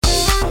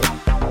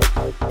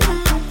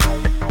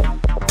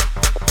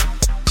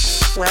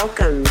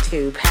Welcome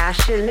to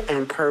Passion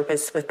and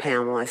Purpose with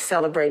Pamela,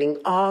 celebrating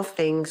all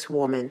things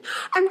woman.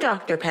 I'm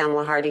Dr.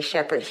 Pamela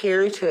Hardy-Shepherd,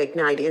 here to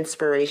ignite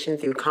inspiration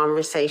through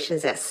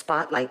conversations that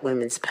spotlight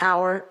women's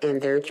power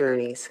and their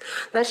journeys.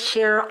 Let's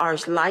share our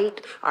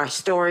light, our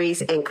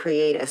stories, and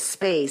create a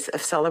space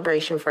of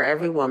celebration for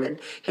every woman.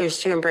 Here's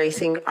to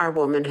embracing our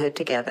womanhood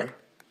together.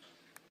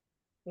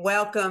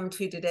 Welcome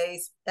to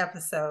today's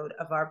episode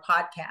of our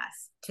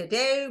podcast.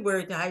 Today,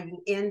 we're diving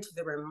into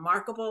the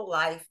remarkable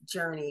life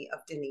journey of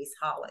Denise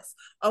Hollis,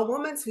 a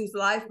woman whose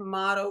life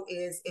motto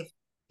is,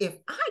 if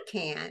I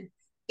can,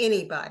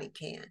 anybody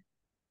can.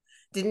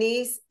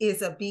 Denise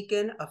is a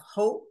beacon of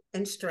hope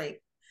and strength.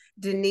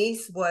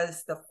 Denise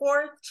was the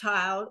fourth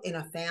child in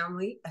a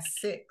family of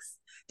six.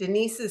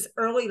 Denise's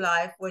early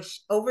life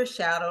was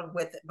overshadowed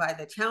by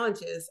the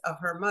challenges of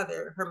her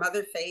mother. Her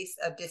mother faced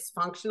a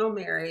dysfunctional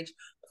marriage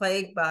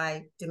plagued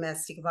by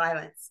domestic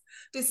violence.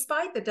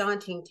 Despite the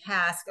daunting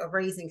task of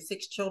raising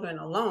six children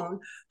alone,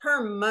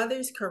 her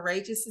mother's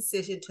courageous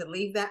decision to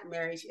leave that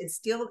marriage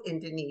instilled in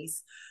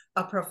Denise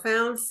a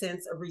profound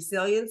sense of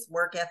resilience,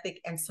 work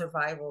ethic, and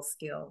survival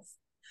skills.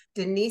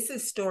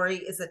 Denise's story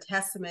is a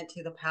testament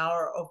to the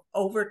power of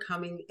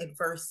overcoming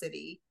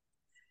adversity.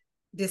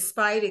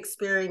 Despite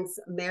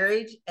experiencing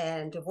marriage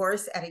and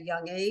divorce at a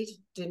young age,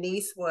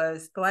 Denise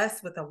was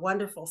blessed with a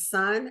wonderful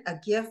son, a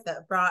gift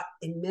that brought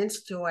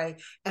immense joy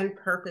and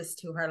purpose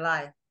to her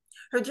life.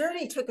 Her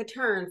journey took a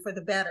turn for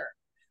the better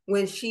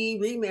when she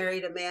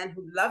remarried a man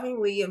who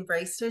lovingly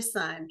embraced her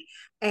son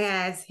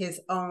as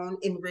his own,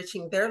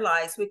 enriching their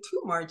lives with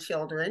two more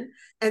children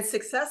and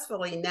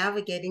successfully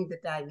navigating the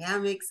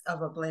dynamics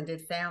of a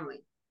blended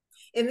family.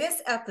 In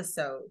this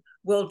episode,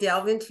 we'll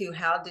delve into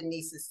how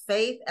Denise's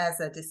faith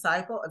as a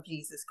disciple of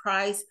Jesus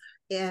Christ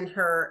and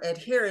her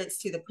adherence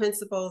to the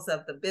principles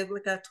of the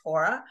biblical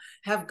Torah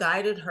have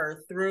guided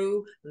her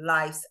through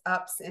life's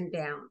ups and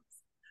downs.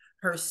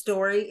 Her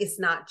story is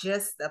not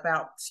just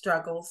about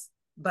struggles,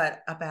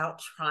 but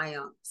about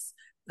triumphs,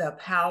 the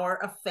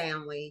power of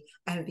family,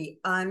 and the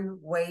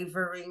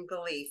unwavering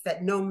belief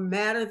that no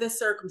matter the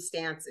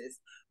circumstances,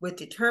 with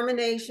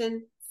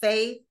determination,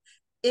 faith,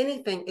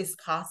 anything is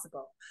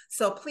possible.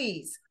 So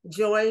please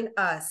join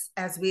us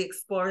as we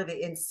explore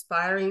the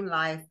inspiring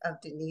life of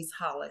Denise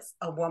Hollis,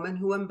 a woman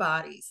who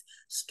embodies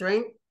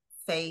strength,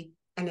 faith,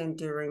 and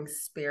enduring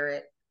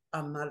spirit,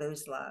 a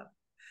mother's love.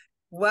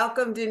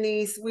 Welcome,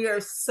 Denise. We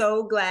are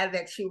so glad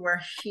that you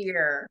were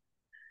here.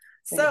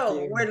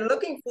 So we're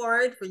looking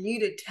forward for you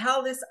to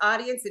tell this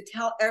audience and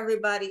tell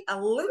everybody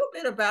a little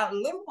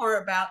more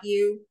about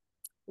you,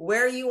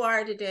 where you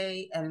are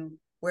today, and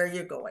where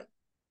you're going.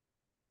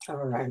 All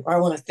right. I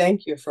want to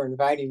thank you for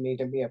inviting me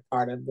to be a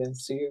part of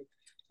this.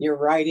 Your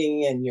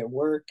writing and your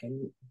work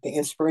and the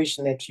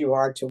inspiration that you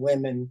are to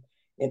women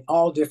in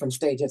all different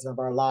stages of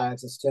our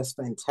lives is just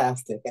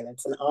fantastic. And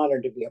it's an honor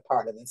to be a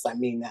part of this. I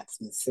mean that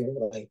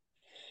sincerely.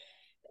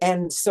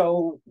 And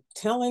so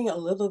telling a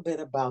little bit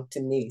about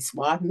Denise.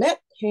 Well, I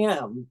met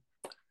Pam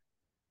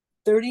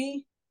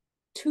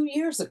 32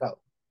 years ago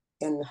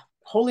in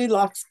Holy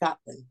Loch,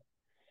 Scotland.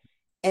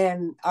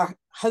 And our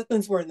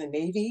husbands were in the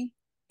Navy,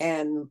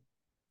 and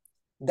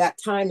that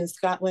time in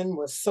Scotland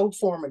was so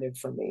formative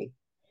for me.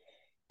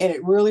 And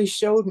it really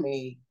showed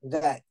me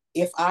that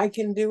if I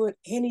can do it,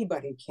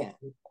 anybody can.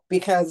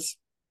 Because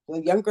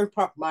the younger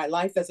part, my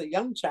life as a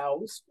young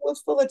child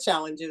was full of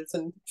challenges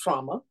and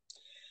trauma.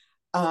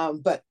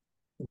 But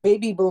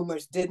baby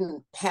boomers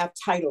didn't have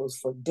titles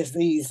for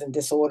disease and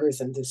disorders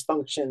and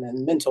dysfunction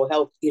and mental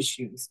health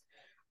issues.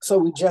 So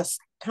we just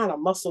kind of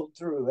muscled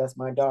through, as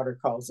my daughter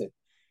calls it.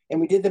 And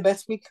we did the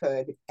best we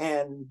could.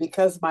 And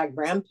because my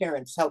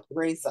grandparents helped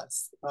raise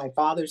us, my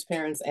father's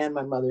parents and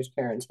my mother's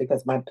parents,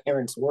 because my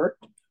parents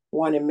worked,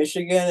 one in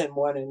Michigan and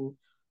one in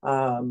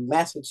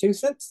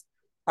Massachusetts,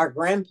 our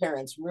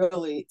grandparents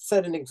really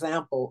set an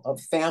example of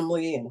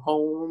family and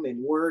home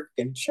and work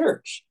and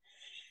church.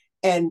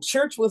 And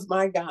church was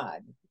my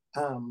God.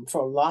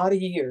 For a lot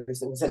of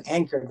years, it was an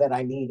anchor that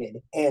I needed.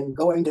 And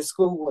going to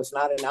school was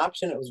not an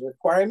option, it was a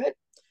requirement.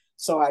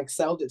 So I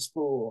excelled at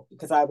school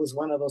because I was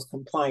one of those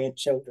compliant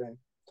children.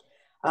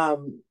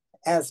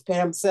 As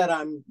Pam said,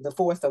 I'm the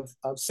fourth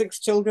of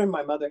six children.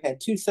 My mother had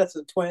two sets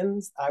of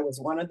twins. I was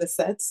one of the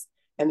sets,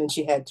 and then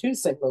she had two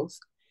singles.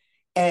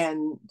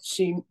 And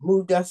she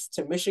moved us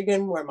to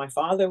Michigan, where my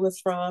father was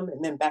from,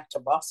 and then back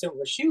to Boston,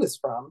 where she was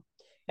from,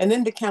 and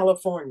then to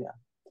California.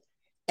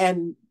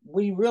 And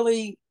we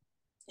really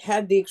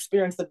had the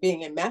experience of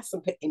being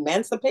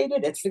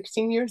emancipated at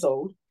 16 years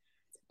old.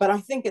 But I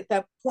think at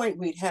that point,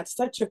 we'd had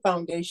such a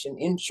foundation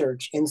in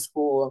church, in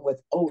school,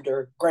 with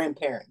older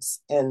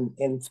grandparents and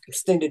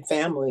extended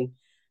family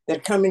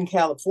that coming to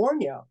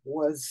California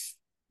was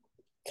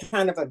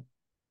kind of a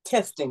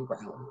testing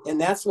ground.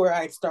 And that's where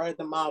I started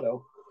the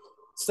motto,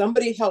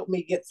 somebody helped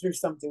me get through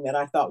something that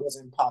I thought was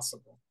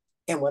impossible.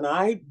 And when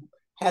I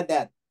had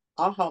that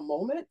aha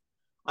moment,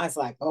 I was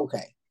like,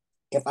 okay,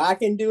 if I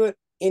can do it,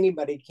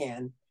 anybody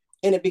can.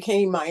 And it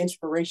became my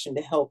inspiration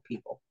to help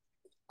people.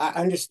 I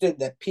understood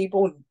that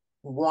people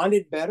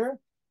wanted better,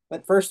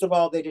 but first of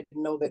all, they didn't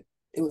know that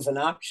it was an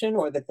option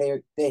or that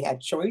they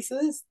had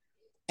choices.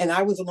 And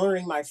I was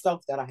learning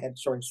myself that I had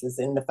choices.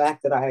 And the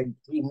fact that I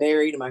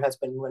remarried and my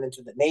husband went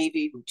into the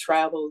Navy, we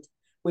traveled.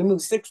 We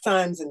moved 6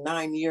 times in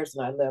 9 years,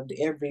 and I loved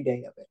every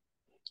day of it.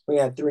 We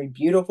had 3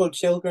 beautiful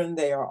children.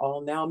 They are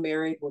all now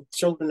married with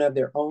children of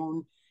their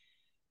own.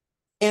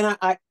 And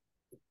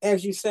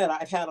as you said,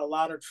 I've had a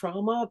lot of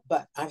trauma,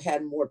 but I've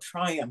had more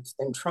triumphs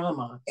than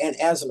trauma. And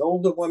as an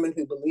older woman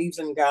who believes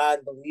in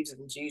God, believes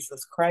in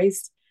Jesus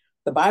Christ,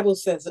 the Bible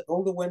says that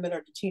older women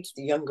are to teach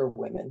the younger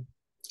women.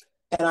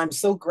 And I'm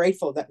so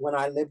grateful that when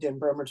I lived in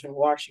Bremerton,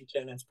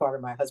 Washington, as part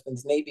of my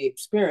husband's Navy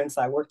experience,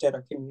 I worked at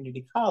a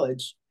community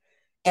college.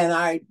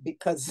 And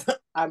because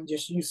I'm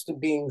just used to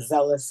being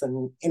zealous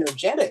and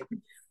energetic,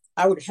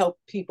 I would help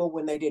people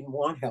when they didn't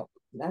want help.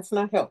 That's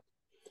not help.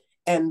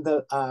 And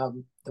the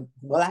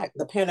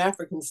Pan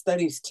African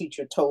Studies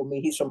teacher told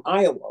me, he's from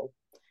Iowa,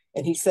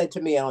 and he said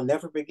to me, I'll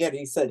never forget it.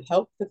 He said,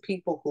 "Help the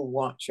people who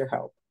want your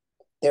help.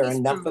 There are He's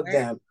enough from of where?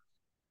 them."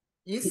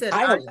 You said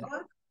Iowa.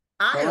 Iowa?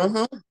 Iowa.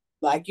 Mm-hmm.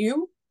 Like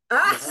you.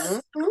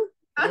 Mm-hmm.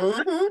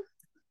 Mm-hmm.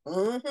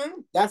 Mm-hmm.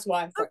 That's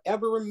why I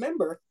forever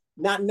remember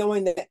not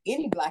knowing that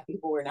any Black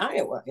people were in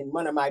Iowa. And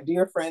one of my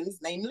dear friends,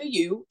 namely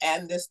you,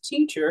 and this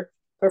teacher,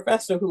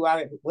 professor who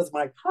I was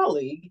my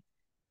colleague,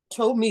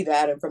 told me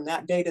that. And from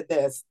that day to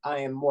this, I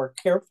am more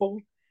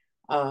careful.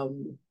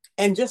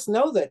 And just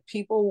know that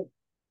people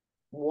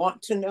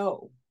want to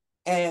know.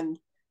 And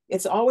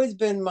it's always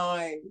been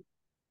my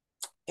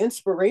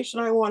inspiration,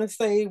 I want to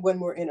say, when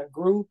we're in a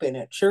group and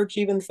at church,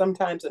 even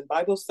sometimes in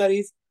Bible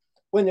studies,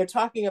 when they're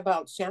talking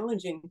about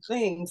challenging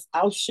things,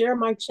 I'll share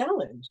my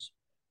challenge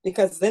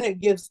because then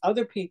it gives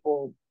other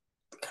people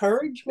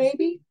courage,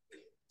 maybe,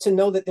 to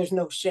know that there's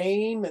no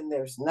shame and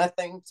there's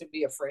nothing to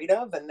be afraid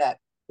of, and that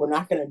we're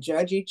not going to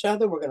judge each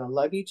other. We're going to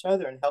love each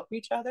other and help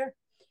each other.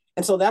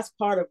 And so that's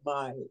part of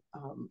my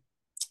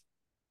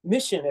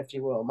mission, if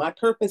you will. My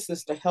purpose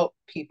is to help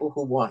people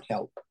who want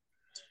help,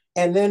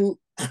 and then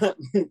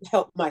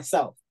help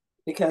myself.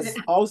 Because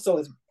also,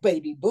 as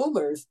baby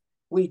boomers,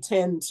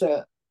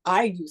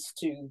 I used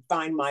to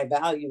find my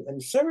value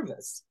in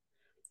service.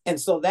 And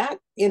so that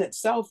in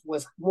itself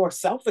was more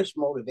selfish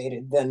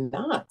motivated than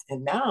not.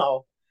 And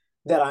now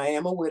that I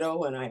am a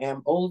widow and I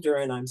am older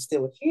and I'm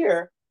still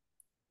here,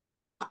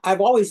 I've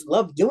always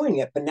loved doing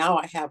it, but now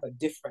I have a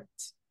different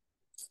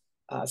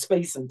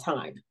space and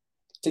time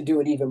to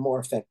do it even more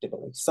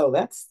effectively. So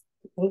that's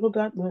a little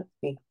bit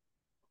me.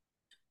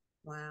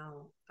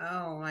 Wow.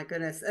 Oh my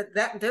goodness.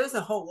 That there's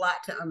a whole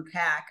lot to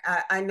unpack.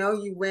 I know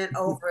you went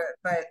over it,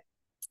 but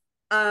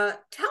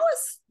tell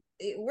us,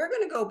 we're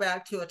going to go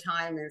back to a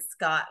time in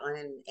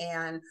Scotland.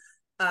 And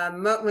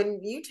when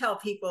you tell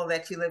people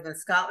that you live in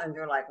Scotland,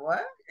 they're like,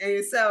 what?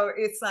 And so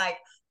it's like,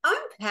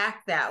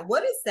 unpack that.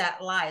 What is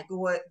that like?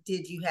 What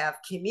did you have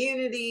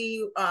community?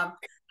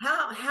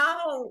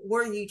 How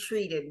were you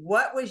treated?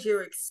 What was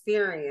your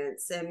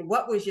experience? And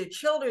what was your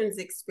children's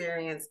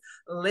experience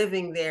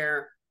living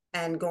there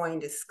and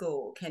going to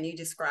school? Can you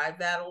describe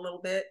that a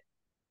little bit?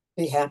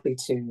 Be happy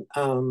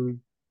to.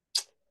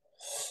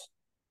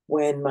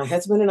 When my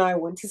husband and I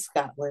went to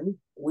Scotland,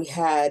 we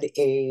had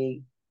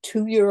a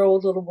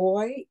 2-year-old little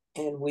boy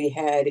and we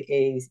had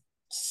a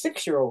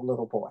 6-year-old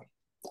little boy.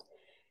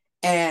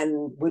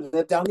 And we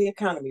lived on the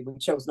economy. We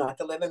chose not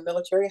to live in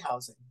military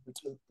housing. We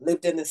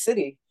lived in the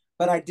city,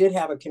 but I did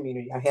have a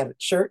community. I had a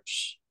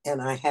church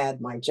and I had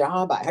my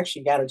job. I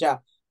actually got a job.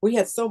 We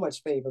had so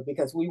much favor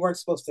because we weren't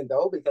supposed to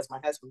go because my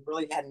husband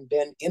really hadn't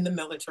been in the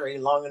military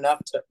long enough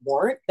to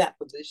warrant that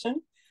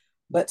position.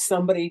 But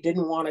somebody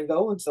didn't want to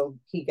go, and so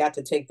he got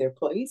to take their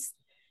place.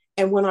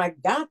 And when I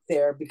got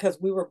there, because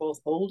we were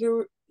both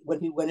older when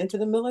he went into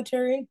the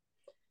military,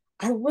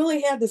 I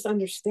really had this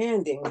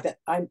understanding that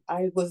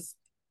I was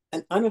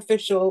an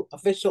unofficial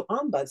official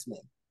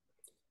ombudsman,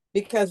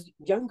 because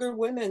younger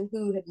women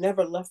who had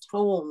never left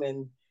home,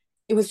 and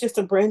it was just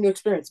a brand new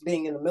experience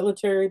being in the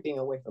military, being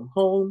away from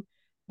home.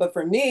 But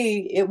for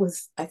me, it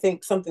was, I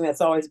think, something that's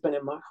always been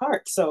in my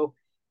heart. So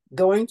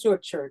going to a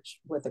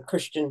church with a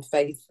Christian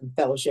faith and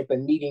fellowship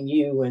and meeting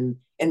you and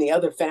the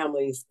other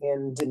families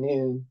in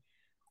Dunoon,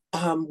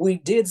 we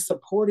did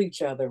support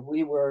each other.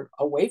 We were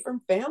away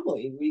from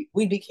family.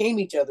 We became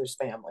each other's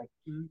family.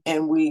 Mm-hmm.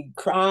 And we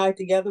cried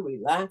together. We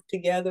laughed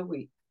together.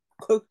 We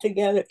cooked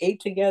together,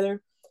 ate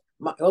together.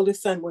 My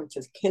oldest son went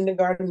to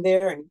kindergarten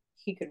there, and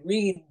he could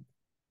read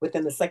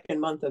within the second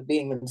month of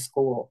being in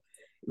school.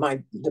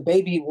 The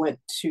baby went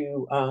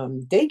to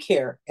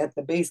daycare at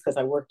the base because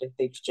I worked at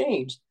the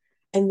exchange,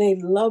 and they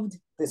loved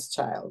this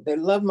child. They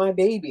loved my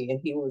baby, and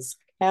he was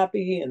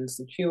happy and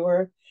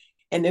secure.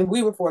 And then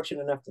we were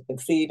fortunate enough to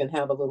conceive and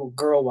have a little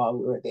girl while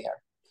we were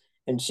there.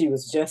 And she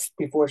was just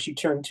before she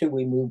turned 2,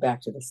 we moved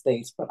back to the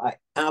States. But I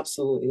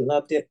absolutely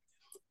loved it.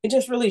 It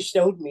just really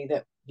showed me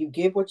that you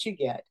give what you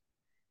get.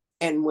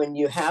 And when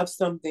you have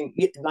something,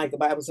 like the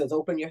Bible says,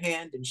 open your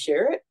hand and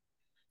share it.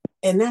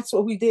 And that's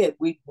what we did.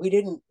 We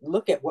didn't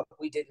look at what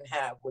we didn't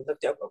have. We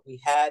looked at what we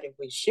had and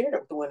we shared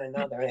it with one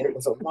another. And it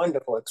was a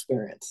wonderful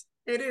experience.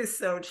 It is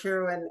so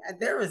true. And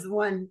there was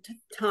one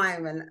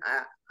time, and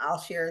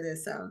I'll share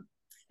this.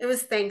 It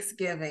was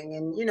Thanksgiving.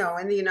 And, you know,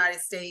 in the United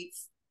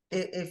States,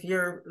 if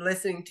you're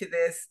listening to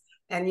this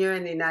and you're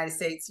in the United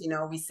States, you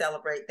know, we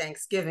celebrate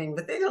Thanksgiving,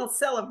 but they don't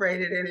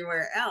celebrate it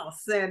anywhere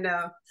else. And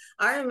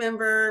I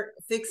remember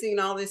fixing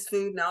all this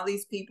food, and all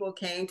these people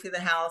came to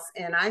the house,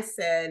 and I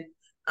said,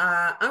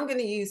 I'm going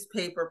to use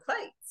paper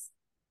plates.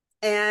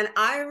 And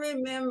I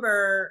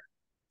remember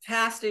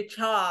Pastor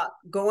Chalk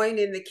going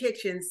in the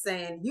kitchen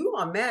saying, "You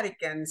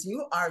Americans,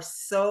 you are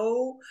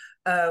so,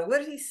 what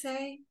did he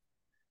say?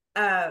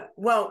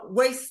 Well,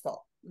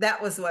 wasteful."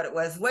 That was what it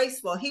was,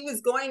 wasteful. He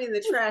was going in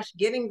the trash,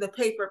 getting the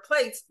paper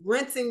plates,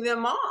 rinsing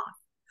them off.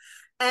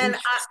 And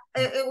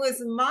it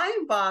was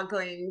mind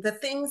boggling, the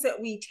things that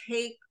we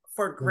take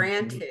for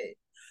granted.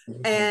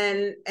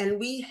 And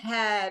we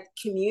had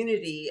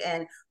community,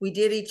 and we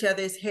did each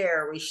other's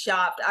hair, we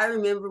shopped. I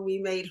remember we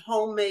made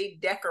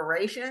homemade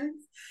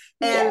decorations,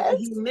 and the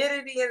Yes.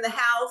 humidity in the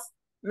house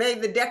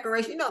made the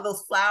decoration, you know,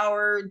 those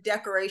flower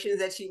decorations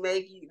that you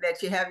make,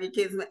 that you have your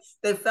kids make,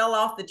 they fell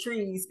off the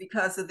trees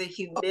because of the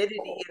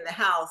humidity in the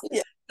house.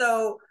 Yeah.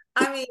 So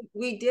I mean,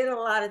 we did a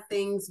lot of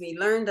things, we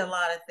learned a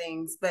lot of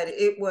things, but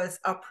it was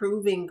a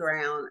proving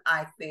ground,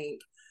 I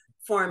think,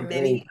 for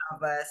many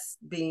of us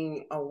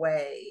being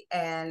away.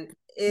 And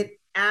it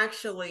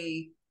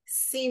actually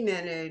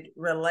cemented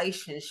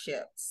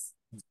relationships.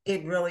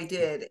 It really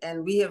did.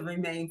 And we have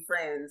remained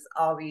friends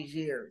all these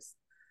years.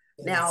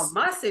 Yes. Now,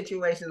 my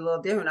situation is a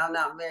little different. I'm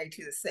not married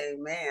to the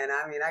same man.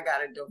 I mean, I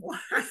got a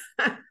divorce.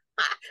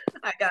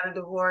 I got a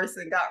divorce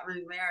and got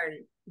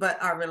remarried,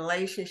 but our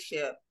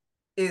relationship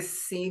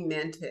is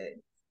cemented.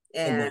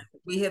 And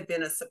we have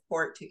been a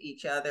support to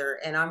each other.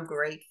 And I'm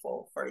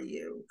grateful for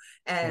you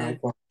and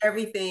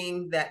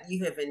everything that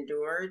you have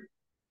endured.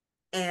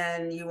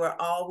 And you were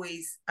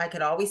always, I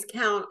could always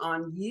count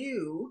on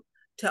you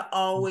to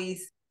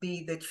always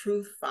be the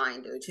truth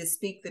finder, to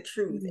speak the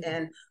truth.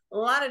 And a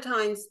lot of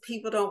times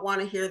people don't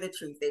want to hear the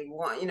truth. They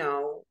want, you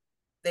know,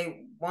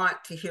 they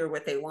want to hear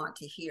what they want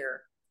to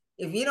hear.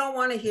 If you don't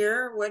want to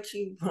hear what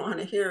you want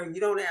to hear, you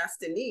don't ask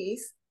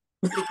Denise,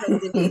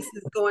 because Denise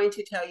is going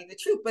to tell you the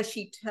truth, but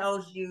she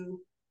tells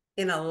you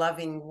in a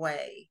loving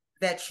way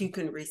that you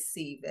can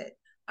receive it.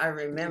 I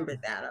remember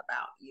that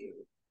about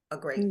you a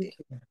great deal.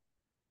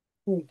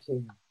 Thank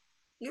you.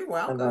 You're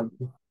welcome.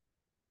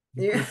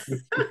 Yeah.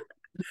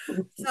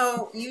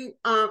 So you,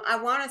 I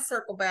want to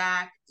circle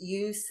back.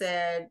 You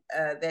said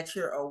that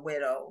you're a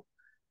widow.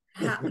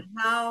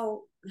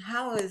 How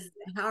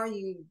are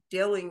you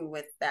dealing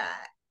with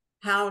that?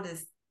 How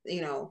does,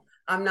 you know,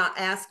 I'm not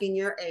asking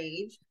your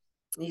age.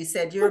 You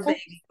said you're a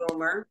baby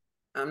boomer.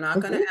 I'm not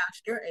going to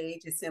ask your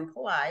age. It's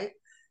impolite.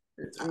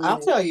 I'll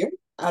tell you.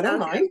 I don't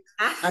mind.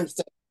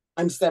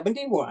 I'm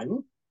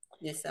 71.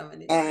 You're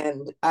 71.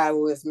 And I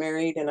was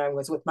married, and I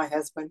was with my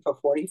husband for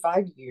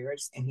 45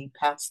 years, and he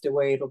passed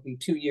away. It'll be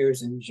 2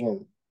 years in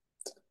June.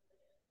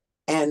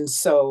 And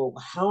so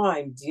how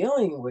I'm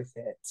dealing with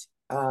it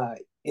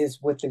is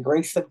with the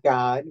grace of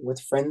God, with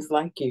friends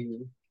like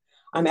you.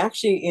 I'm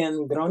actually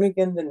in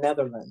Groningen, the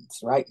Netherlands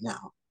right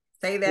now.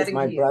 Say that again.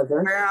 My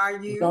brother. Where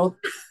are you?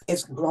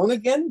 It's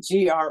Groningen,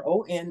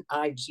 Groningen,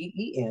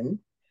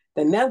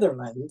 the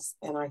Netherlands.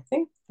 And I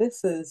think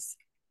this is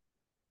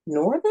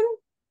northern.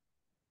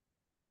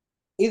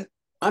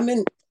 I'm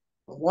in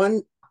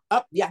one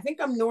up. Yeah, I think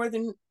I'm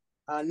northern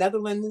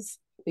Netherlands,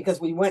 because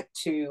we went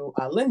to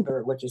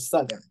Limburg, which is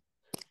southern.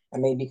 I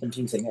may be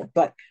confusing it,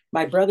 but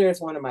my brother is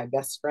one of my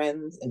best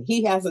friends, and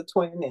he has a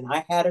twin, and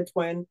I had a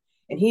twin,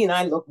 and he and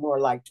I look more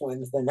like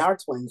twins than our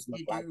twins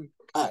look like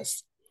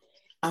us.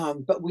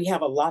 But we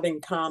have a lot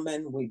in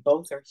common. We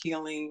both are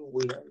healing.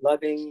 We are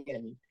loving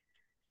and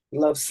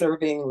love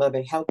serving,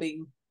 loving,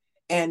 helping.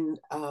 And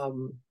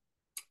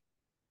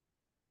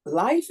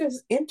life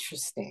is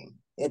interesting.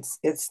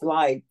 It's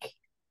like,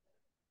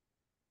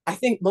 I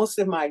think most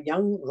of my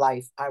young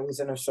life, I was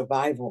in a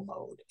survival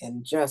mode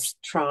and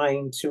just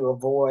trying to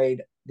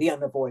avoid the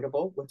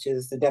unavoidable, which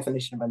is the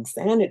definition of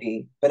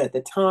insanity. But at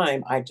the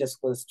time, I just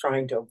was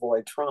trying to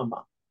avoid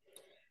trauma.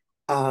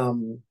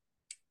 And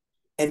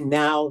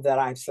now that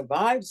I've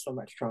survived so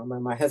much trauma,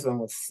 my husband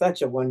was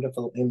such a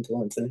wonderful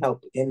influence and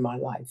help in my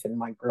life and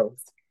my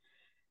growth,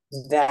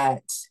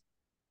 that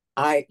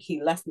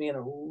he left me in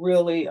a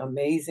really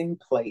amazing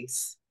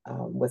place,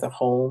 with a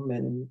home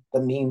and the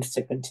means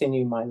to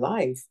continue my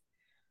life.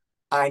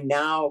 I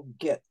now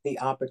get the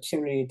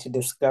opportunity to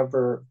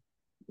discover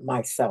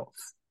myself,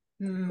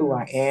 who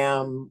I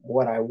am,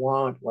 what I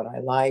want, what I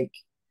like,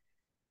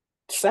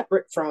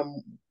 separate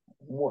from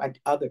what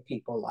other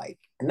people like.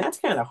 And that's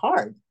kind of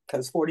hard,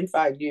 because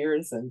 45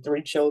 years and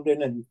 3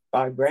 children and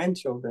 5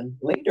 grandchildren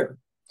later,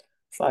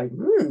 it's like,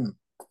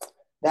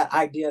 that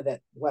idea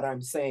that what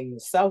I'm saying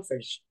is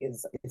selfish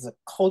is a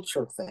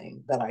culture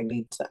thing that I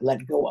need to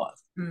let go of.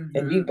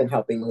 And you've been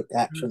helping with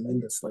that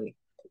tremendously.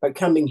 But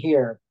coming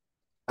here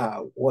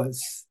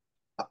was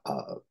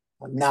a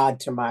nod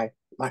to my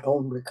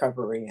own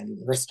recovery and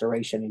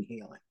restoration and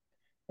healing.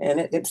 And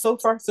it's so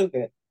far so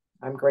good.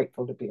 I'm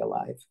grateful to be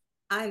alive.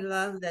 I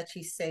love that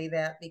you say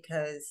that,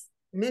 because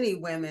many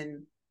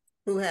women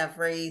who have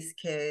raised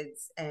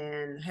kids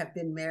and have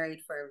been married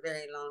for a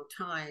very long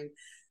time,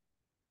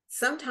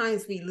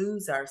 sometimes we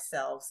lose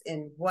ourselves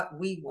in what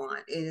we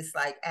want. It is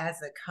like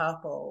as a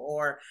couple,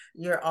 or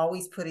you're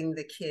always putting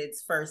the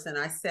kids first. And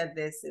I said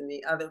this in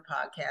the other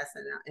podcast,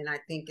 and I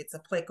think it's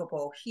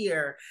applicable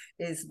here,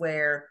 is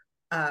where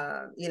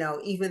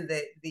even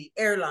the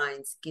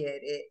airlines get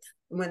it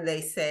when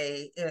they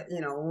say,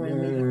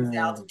 when we lose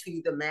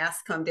altitude, the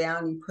masks come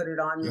down, you put it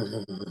on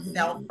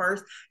yourself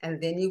first,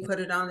 and then you put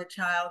it on the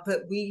child.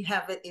 But we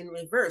have it in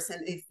reverse.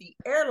 And if the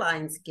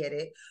airlines get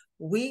it,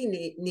 we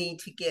need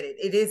to get it.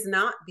 It is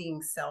not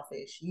being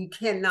selfish. You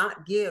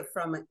cannot give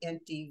from an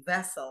empty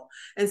vessel.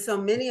 And so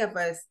many of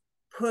us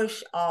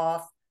push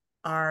off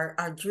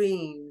our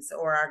dreams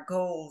or our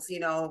goals.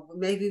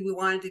 Maybe we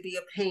wanted to be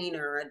a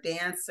painter, a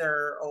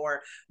dancer,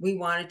 or we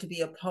wanted to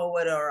be a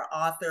poet or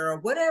author, or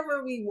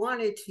whatever we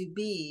wanted to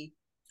be,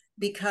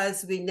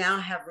 because we now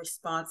have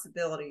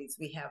responsibilities.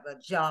 We have a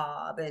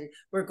job, and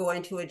we're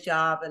going to a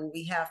job, and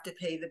we have to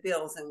pay the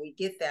bills, and we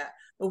get that.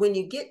 But when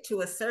you get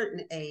to a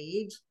certain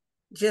age,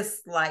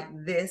 just like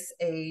this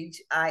age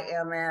I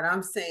am at,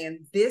 I'm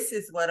saying, this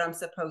is what I'm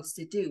supposed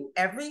to do.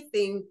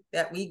 Everything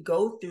that we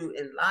go through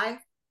in life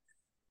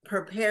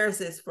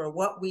prepares us for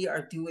what we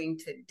are doing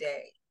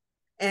today.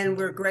 And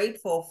we're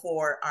grateful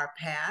for our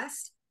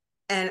past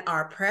and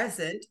our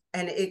present,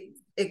 and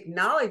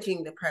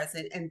acknowledging the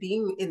present and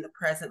being in the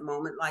present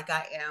moment, like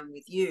I am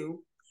with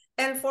you,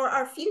 and for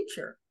our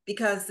future,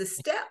 because the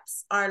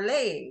steps are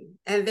laying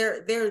and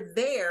they're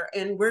there,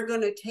 and we're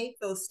going to take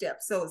those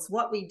steps. So it's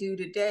what we do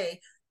today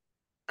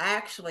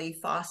actually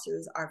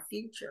fosters our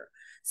future.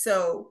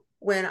 So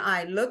when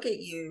I look at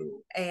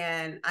you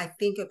and I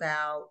think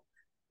about,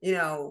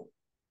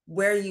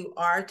 where you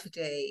are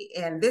today,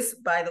 and this,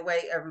 by the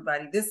way,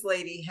 everybody, this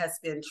lady has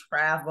been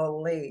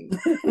traveling.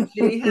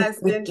 She has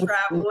been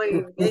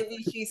traveling. Maybe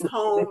she's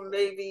home,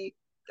 maybe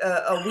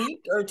a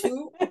week or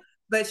two,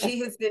 but she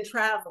has been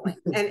traveling.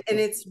 And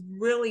it's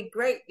really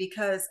great,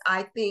 because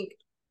I think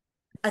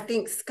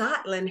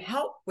Scotland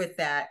helped with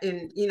that.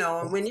 And,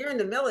 and when you're in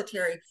the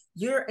military,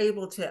 you're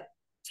able to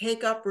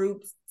take up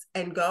roots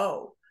and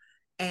go.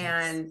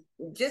 And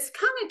just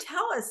kind of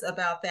tell us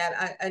about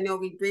that. I know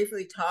we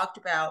briefly talked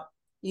about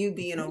you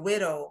being a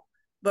widow,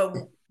 but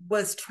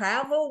was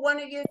travel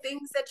one of your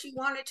things that you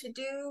wanted to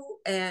do?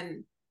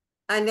 And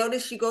I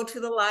noticed you go to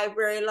the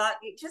library a lot.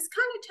 Just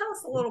kind of tell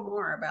us a little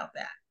more about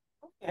that.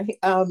 Okay.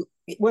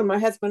 When my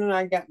husband and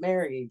I got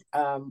married,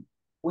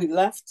 we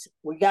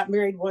got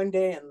married one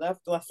day and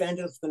left Los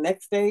Angeles the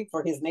next day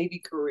for his Navy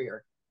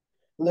career,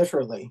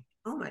 literally.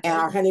 Oh my And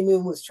our goodness.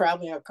 honeymoon was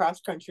traveling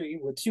across country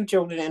with 2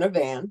 children in a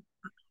van.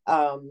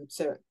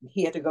 So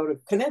he had to go to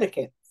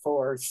Connecticut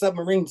for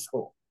submarine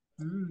school.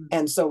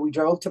 And so we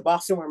drove to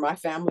Boston, where my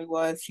family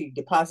was. He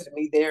deposited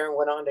me there and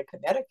went on to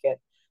Connecticut.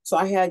 So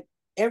I had,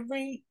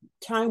 every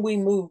time we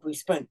moved, we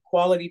spent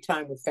quality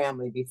time with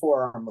family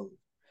before our move.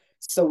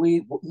 So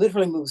we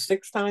literally moved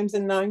 6 times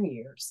in 9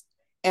 years.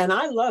 And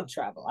I love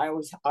travel. I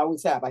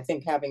always have. I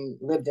think, having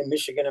lived in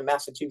Michigan and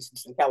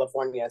Massachusetts and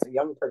California as a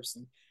young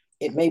person,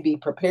 it maybe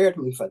prepared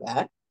me for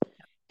that.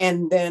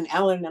 And then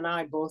Alan and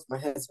I both, my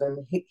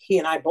husband, he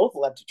and I both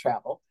love to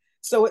travel.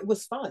 So it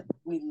was fun.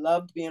 We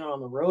loved being on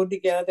the road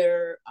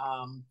together.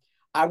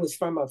 I was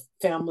from a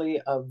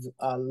family of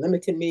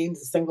limited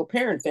means, a single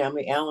parent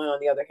family. Alan, on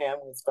the other hand,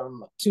 was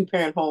from a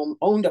 2-parent home,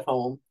 owned a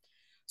home.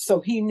 So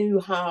he knew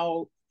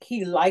how,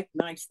 he liked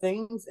nice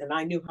things, and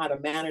I knew how to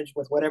manage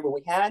with whatever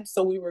we had.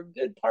 So we were a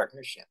good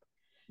partnership.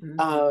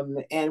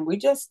 And we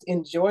just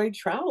enjoyed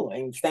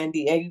traveling. San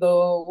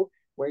Diego,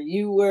 where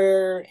you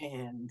were,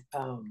 and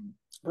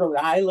Rhode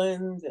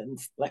Island, and,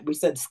 like we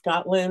said,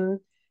 Scotland,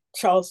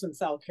 Charleston,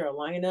 South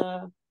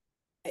Carolina.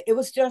 It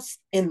was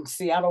just in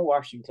Seattle,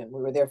 Washington. We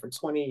were there for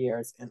 20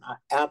 years, and I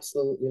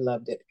absolutely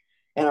loved it.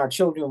 And our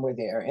children were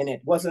there, and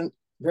it wasn't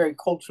very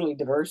culturally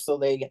diverse. So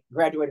they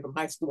graduated from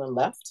high school and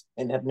left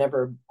and have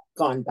never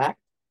gone back,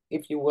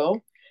 if you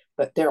will.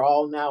 But they're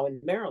all now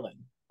in Maryland.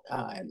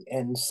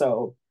 And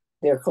so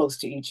they're close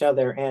to each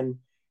other. And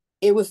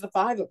it was the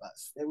 5 of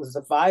us. It was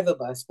the 5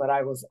 of us, but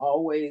I was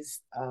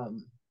always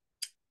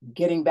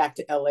getting back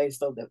to LA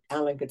so that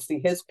Alan could see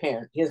his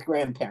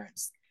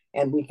grandparents,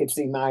 and we could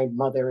see my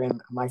mother and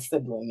my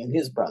sibling and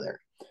his brother.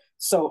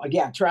 So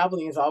yeah,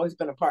 traveling has always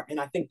been a part. And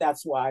I think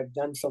that's why I've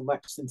done so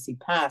much since he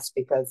passed,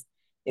 because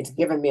it's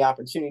given me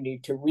opportunity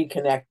to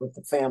reconnect with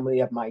the family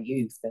of my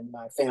youth and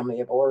my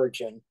family of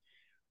origin,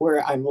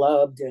 where I'm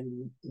loved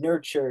and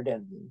nurtured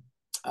and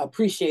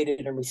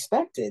appreciated and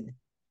respected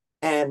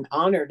and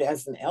honored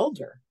as an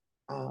elder.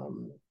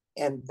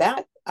 And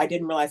that, I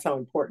didn't realize how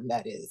important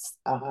that is,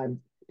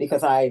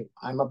 because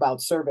I'm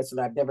about service,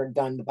 and I've never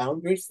done the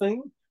boundaries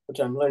thing, which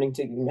I'm learning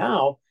to do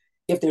now.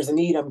 If there's a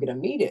need, I'm going to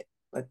meet it,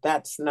 but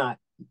that's not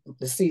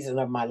the season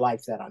of my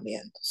life that I'm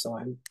in. So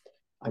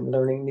I'm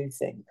learning new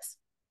things.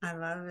 I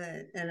love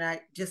it. And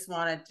I just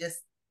want to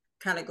just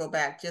kind of go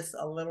back just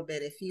a little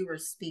bit. If you were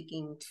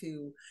speaking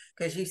to,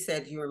 because you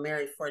said you were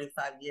married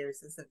 45 years,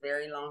 it's a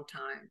very long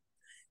time.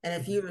 And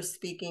if you were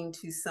speaking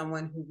to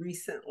someone who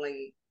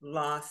recently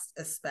lost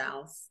a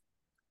spouse,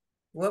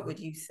 what would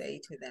you say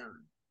to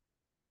them?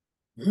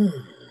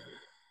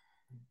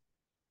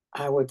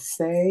 I would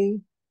say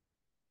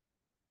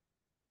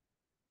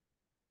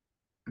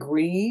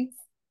grieve,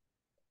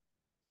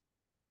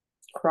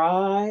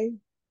 cry,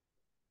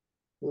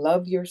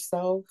 love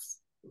yourself,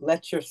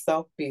 let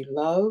yourself be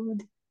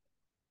loved.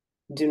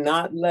 Do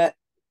not let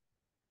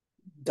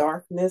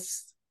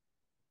darkness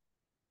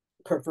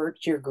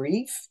pervert your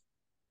grief.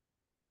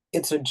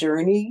 It's a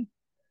journey.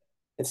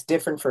 It's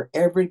different for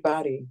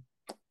everybody,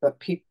 but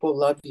people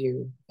love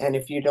you. And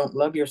if you don't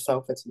love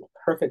yourself, it's a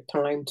perfect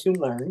time to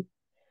learn.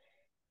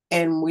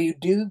 And we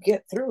do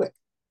get through it.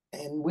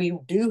 And we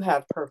do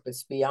have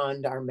purpose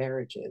beyond our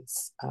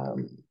marriages.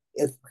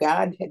 If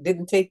God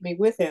didn't take me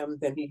with him,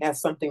 then he has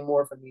something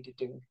more for me to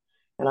do.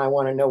 And I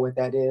want to know what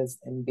that is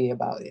and be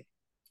about it.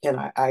 And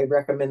I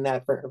recommend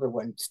that for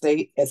everyone.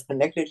 Stay as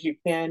connected as you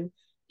can.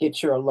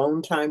 Get your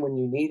alone time when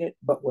you need it,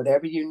 but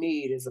whatever you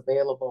need is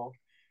available.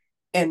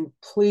 And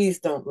please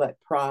don't let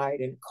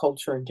pride and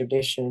culture and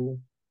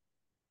tradition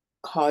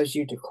cause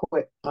you to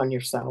quit on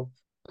yourself.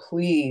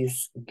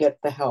 Please get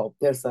the help.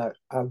 There's a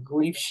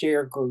grief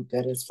share group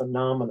that is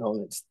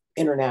phenomenal. It's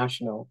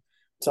international.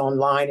 It's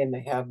online, and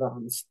they have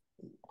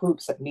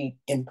groups that meet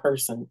in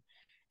person.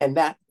 And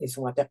that is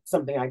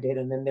something I did.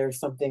 And then there's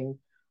something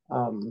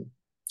um,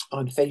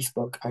 on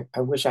Facebook.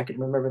 I wish I could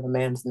remember the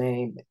man's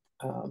name.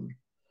 Um,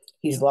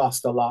 he's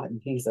lost a lot,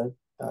 and he's a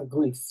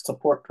grief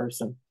support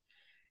person.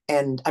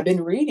 And I've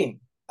been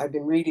reading. I've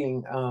been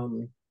reading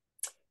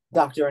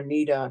Dr.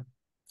 Anita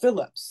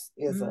Phillips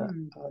is a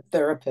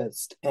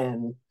therapist,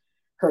 and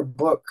her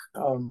book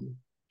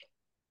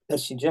that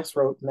she just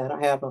wrote and that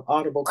I have an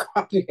audible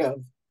copy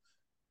of.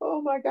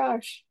 Oh my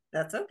gosh.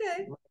 That's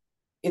okay.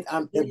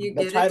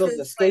 The title's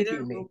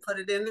escaping me. We'll put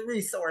it in the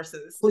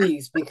resources.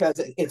 Please, because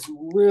it's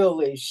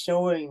really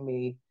showing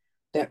me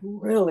that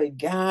really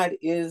God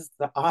is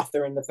the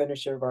author and the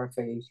finisher of our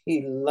faith.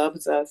 He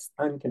loves us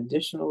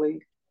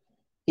unconditionally.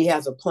 He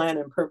has a plan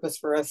and purpose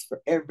for us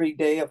for every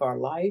day of our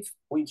life.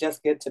 We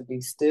just get to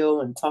be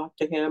still and talk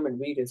to him and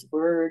read his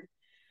word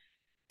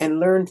and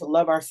learn to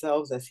love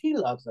ourselves as he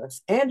loves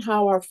us and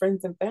how our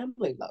friends and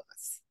family love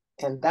us.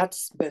 And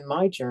that's been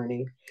my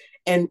journey.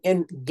 And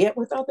get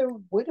with other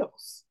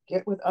widows,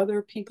 get with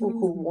other people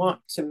who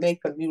want to make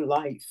a new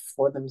life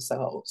for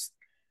themselves,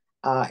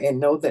 and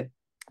know that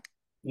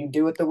you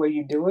do it the way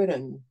you do it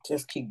and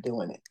just keep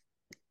doing it.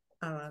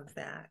 I love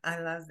that. I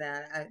love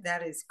that.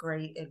 That is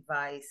great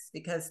advice,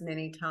 because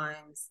many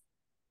times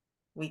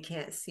we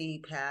can't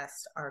see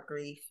past our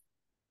grief.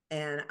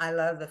 And I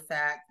love the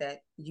fact that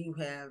you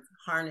have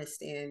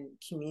harnessed in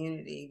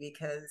community,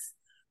 because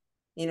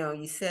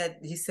you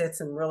said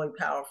some really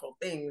powerful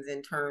things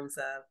in terms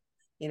of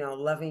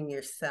loving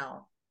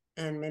yourself.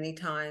 And many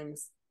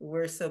times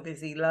we're so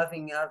busy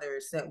loving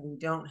others that we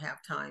don't have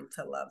time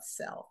to love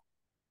self.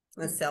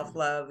 And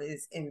self-love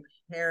is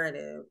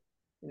imperative,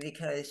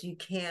 because you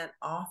can't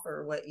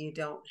offer what you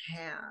don't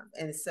have.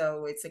 And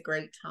so it's a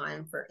great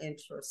time for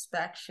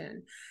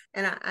introspection.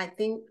 And I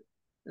think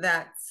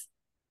that's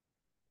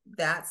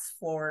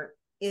for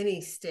any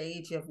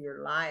stage of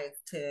your life,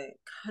 to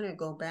kind of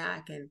go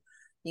back and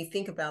you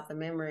think about the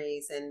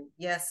memories. And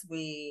yes,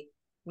 we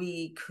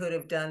could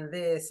have done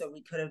this or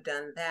we could have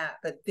done that,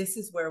 but this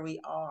is where we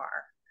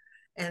are.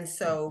 And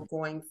so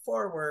going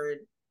forward,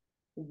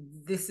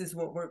 this is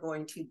what we're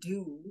going to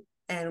do,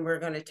 and we're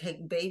going to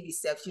take baby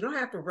steps. You don't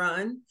have to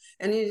run.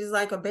 And it is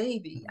like a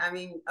baby. I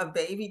mean, a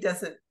baby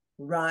doesn't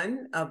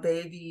run. A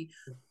baby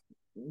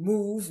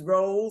moves,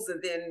 rolls,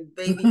 and then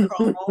baby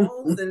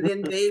crawls, and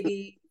then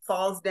baby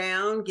falls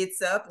down,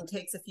 gets up and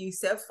takes a few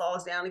steps,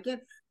 falls down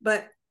again.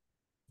 But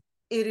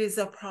it is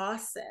a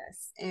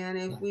process. And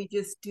if we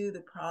just do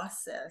the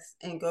process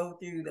and go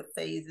through the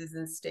phases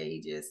and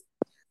stages,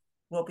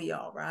 we'll be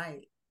all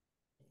right,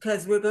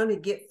 because we're going to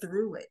get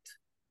through it.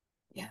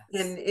 Yes.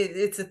 And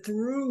it's a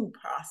through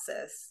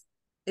process,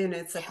 and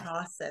it's a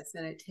process,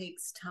 and it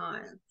takes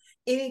time.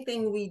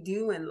 Anything we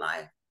do in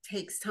life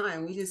takes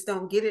time. We just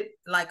don't get it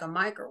like a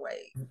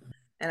microwave.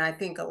 And I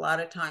think a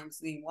lot of times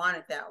we want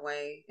it that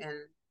way. And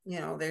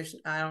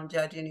I don't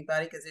judge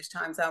anybody, because there's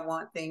times I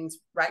want things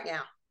right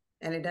now,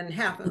 and it doesn't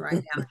happen right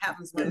now. It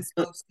happens when it's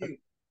supposed to.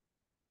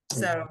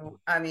 So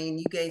I mean,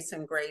 you gave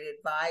some great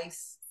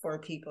advice for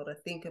people to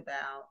think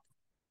about.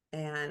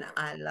 And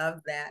I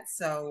love that.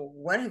 So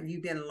what have you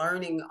been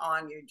learning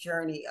on your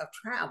journey of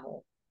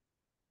travel?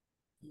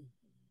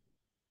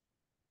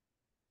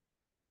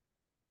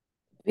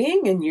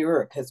 Being in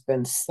Europe has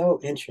been so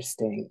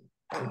interesting.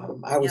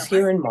 I was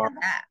here in March.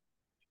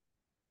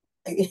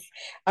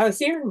 I was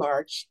here in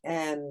March,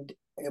 and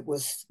it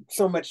was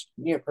so much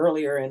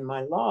earlier in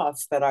my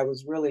loss that I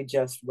was really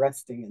just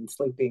resting and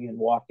sleeping and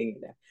walking,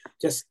 and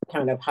just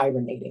kind of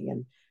hibernating.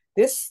 And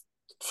this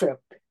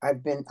trip, I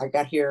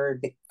got here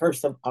the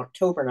 1st of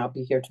October, and I'll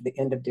be here to the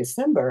end of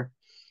December.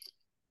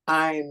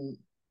 I'm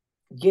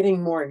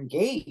getting more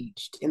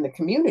engaged in the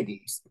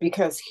communities,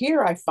 because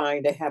here I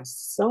find they have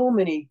so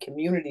many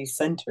community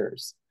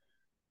centers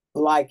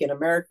like in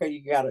America,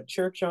 you got a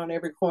church on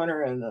every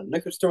corner and a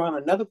liquor store on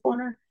another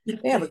corner.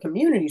 They have a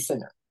community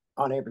center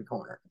on every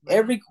corner. Wow.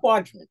 Every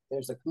quadrant,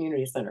 there's a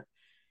community center.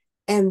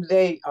 And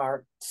they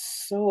are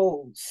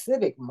so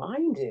civic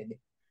minded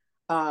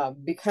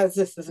because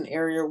this is an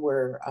area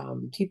where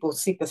people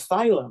seek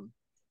asylum.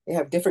 They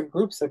have different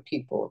groups of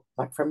people,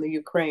 like from the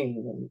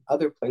Ukraine and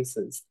other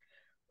places,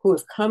 who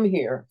have come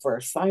here for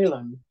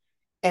asylum,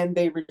 and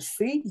they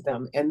receive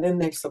them and then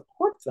they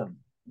support them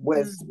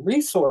with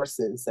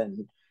resources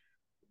and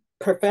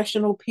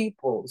professional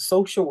people,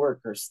 social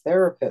workers,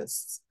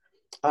 therapists.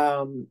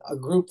 A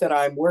group that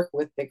I work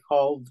with,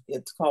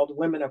 it's called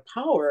Women of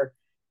Power.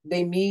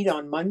 They meet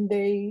on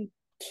Monday,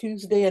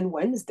 Tuesday, and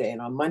Wednesday.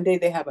 And on Monday,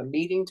 they have a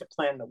meeting to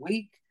plan the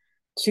week.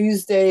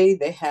 Tuesday,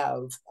 they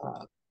have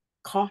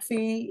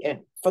coffee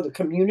and for the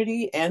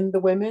community and the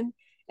women.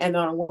 And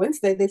on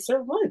Wednesday, they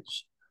serve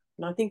lunch.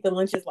 And I think the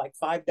lunch is like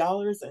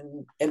 $5.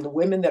 And the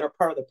women that are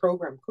part of the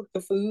program cook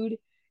the food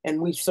and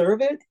we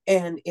serve it.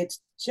 And it's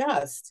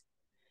just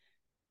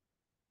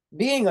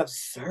being of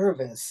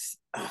service.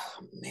 Oh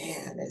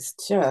man, it's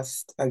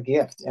just a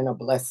gift and a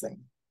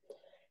blessing.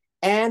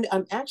 And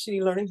I'm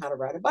actually learning how to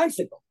ride a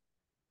bicycle.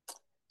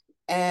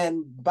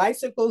 And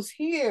bicycles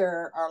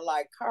here are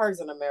like cars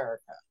in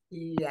America.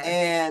 Yes.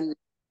 And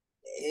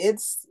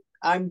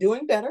I'm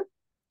doing better.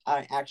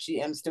 I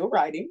actually am still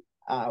riding.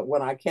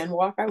 When I can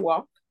walk, I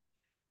walk.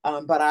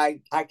 But I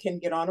can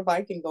get on a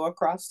bike and go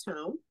across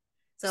town.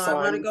 So I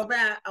want to go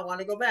back.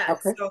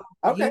 Okay. So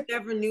Okay. you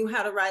never knew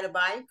how to ride a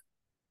bike?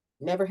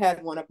 Never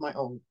had one of my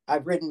own.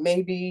 I've ridden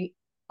maybe,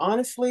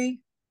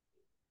 honestly,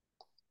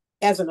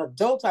 as an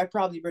adult, I've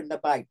probably ridden a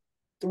bike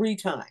 3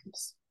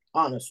 times,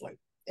 honestly,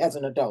 as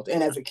an adult.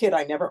 And as a kid,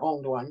 I never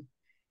owned one.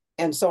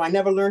 And so I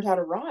never learned how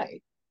to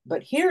ride.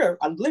 But here,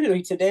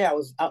 literally today, I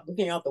was out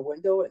looking out the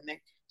window and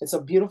it's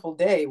a beautiful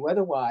day,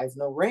 weather-wise,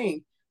 no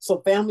rain.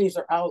 So families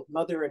are out,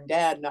 mother and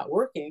dad not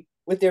working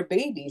with their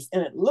babies.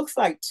 And it looks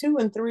like 2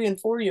 and 3 and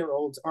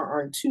 4-year-olds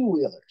are on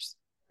two-wheelers.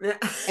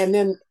 And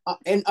then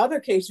in other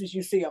cases,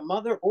 you see a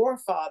mother or a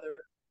father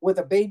with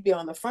a baby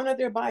on the front of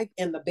their bike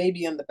and the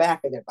baby on the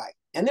back of their bike.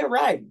 And they're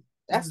riding.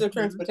 That's their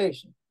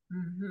transportation.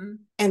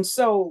 And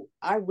so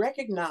I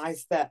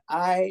recognize that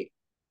I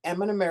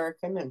am an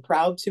American and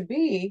proud to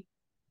be.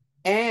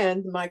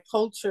 And my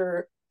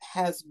culture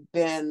has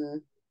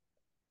been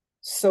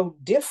so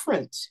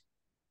different.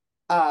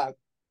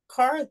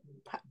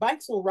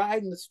 Bikes will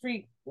ride in the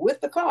street with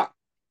the car,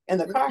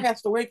 and the car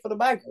has to wait for the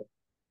biker.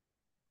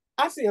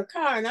 I see a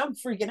car and I'm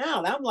freaking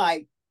out. I'm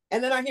like,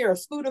 and then I hear a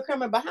scooter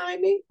coming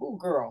behind me. Ooh,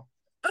 girl.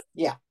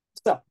 Yeah.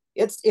 So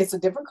it's a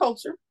different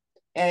culture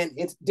and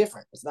it's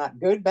different. It's not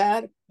good,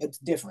 bad. It's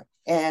different.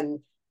 And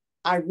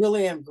I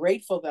really am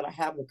grateful that I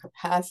have the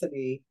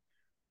capacity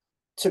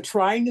to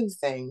try new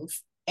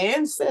things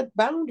and set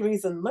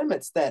boundaries and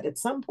limits that at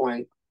some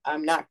point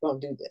I'm not going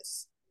to do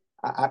this.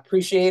 I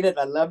appreciate it.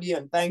 I love you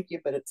and thank you,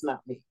 but it's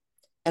not me.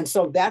 And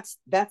so that's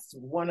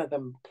one of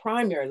the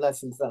primary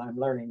lessons that I'm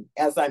learning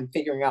as I'm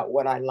figuring out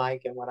what I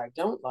like and what I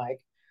don't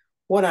like,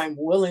 what I'm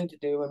willing to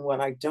do and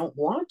what I don't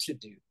want to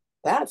do.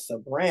 That's a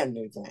brand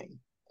new thing.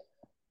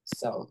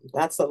 So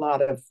that's a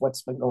lot of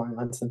what's been going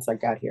on since I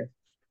got here.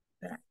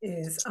 That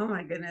is, oh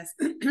my goodness,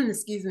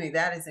 excuse me,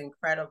 that is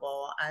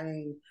incredible. I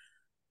mean,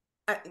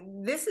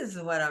 this is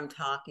what I'm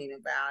talking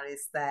about,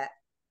 is that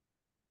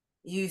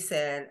you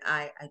said,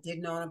 I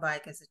didn't own a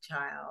bike as a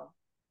child,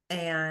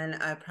 and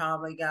I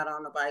probably got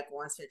on a bike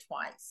once or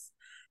twice.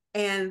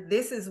 And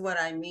this is what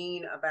I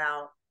mean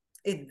about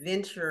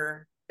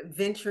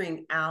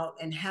venturing out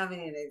and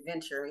having an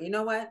adventure. You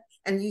know what?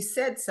 And you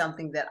said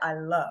something that I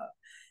love.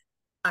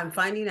 I'm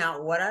finding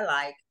out what I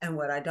like and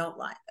what I don't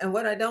like. And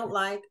what I don't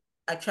like,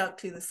 I chuck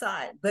to the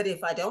side. But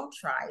if I don't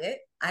try it,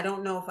 I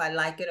don't know if I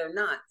like it or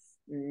not.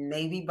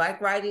 Maybe bike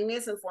riding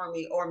isn't for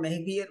me, or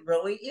maybe it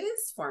really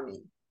is for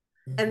me.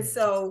 And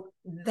so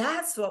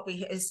that's what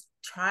is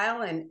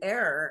trial and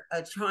error,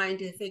 trying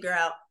to figure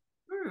out,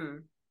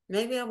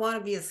 maybe I want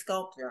to be a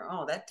sculptor.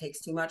 Oh, that takes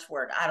too much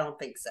work. I don't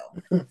think so.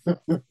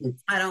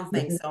 I don't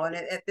think so. And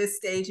at this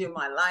stage in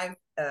my life,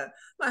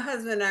 my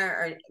husband and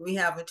I we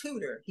have a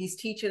tutor. He's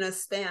teaching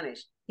us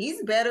Spanish.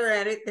 He's better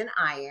at it than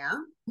I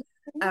am.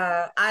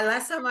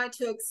 Last time I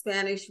took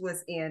Spanish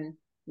was in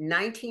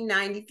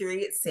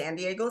 1993 at San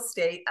Diego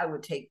State. I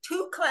would take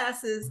 2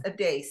 classes a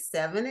day,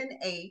 7 and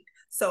 8,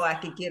 so I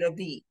could get a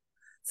B.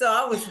 So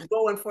I was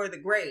going for the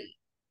grade.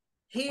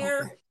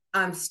 Here,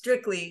 I'm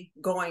strictly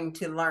going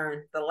to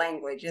learn the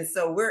language. And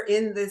so we're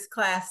in this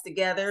class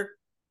together,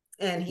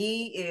 and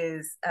he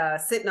is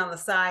sitting on the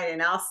side,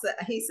 and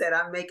he said,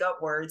 I make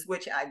up words,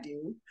 which I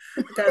do.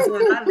 Because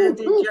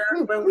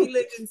when we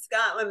lived in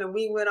Scotland and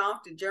we went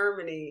off to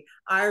Germany,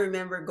 I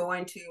remember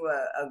going to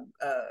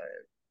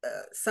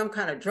some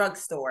kind of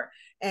drugstore.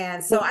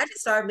 And so I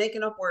just started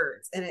making up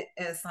words, and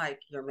it's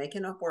like, you're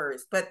making up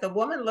words. But the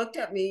woman looked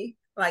at me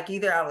like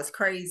either I was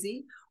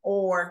crazy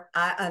or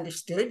I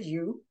understood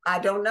you. I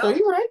don't know. So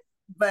you're right.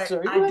 But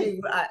so I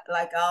do.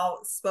 Like I'm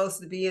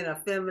supposed to be in a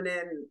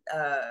feminine,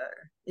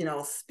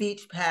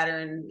 speech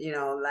pattern,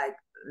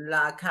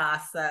 la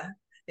casa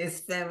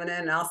is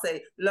feminine. And I'll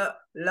say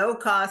lo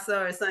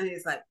casa or something.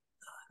 It's like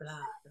blah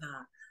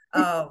blah.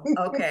 Oh,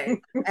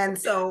 okay. And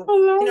so,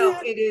 I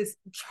love it. it is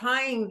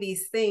trying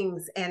these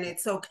things, and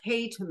it's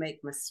okay to make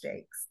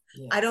mistakes.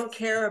 I Yes. don't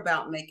care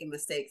about making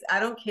mistakes.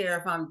 I don't care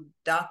if I'm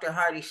Dr.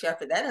 Hardy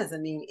Shepherd. That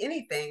doesn't mean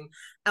anything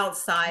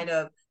outside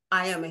of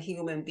I am a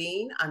human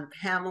being. I'm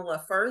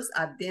Pamela first.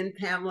 I've been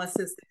Pamela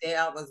since the day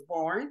I was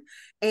born.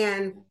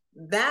 And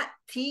that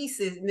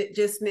piece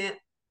just meant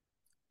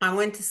I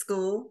went to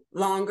school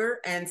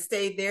longer and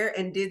stayed there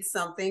and did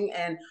something,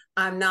 and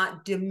I'm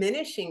not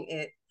diminishing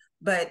it.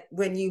 But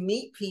when you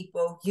meet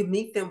people, you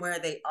meet them where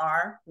they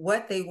are,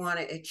 what they want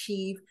to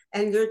achieve,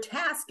 and your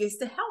task is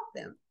to help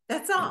them.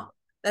 That's all.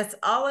 That's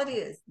all it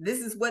is. This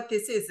is what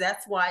this is.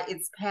 That's why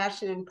it's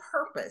passion and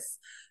purpose,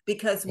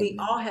 because we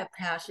all have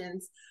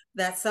passions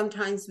that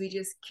sometimes we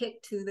just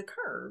kick to the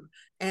curb.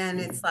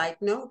 And it's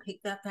like, no,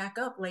 pick that back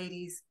up,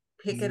 ladies.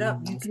 Pick it up.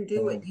 You can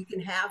do it. You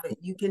can have it.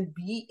 You can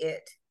be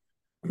it.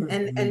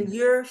 And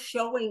you're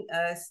showing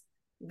us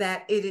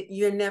that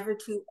you're never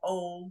too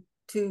old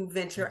to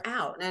venture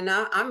out. And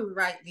I'm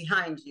right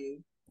behind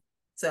you,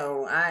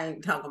 so I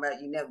ain't talking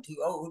about you never too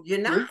old. You're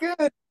You're not.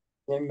 good.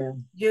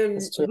 Amen.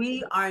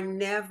 We are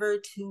never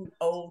too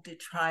old to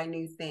try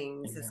new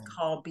things. It's Amen.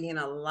 called being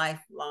a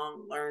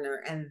lifelong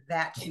learner, and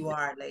that you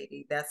are,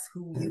 lady. That's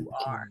who you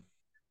are,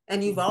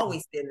 and you've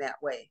always been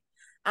that way.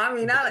 I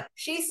mean,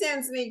 she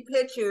sends me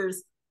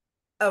pictures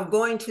of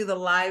going to the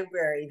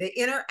library. The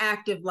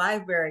interactive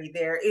library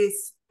there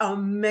is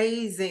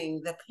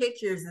amazing. The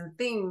pictures and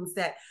things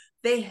that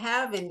they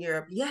have in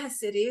Europe.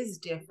 Yes, it is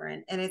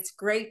different, and it's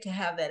great to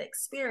have that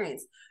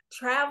experience.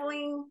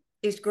 Traveling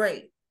is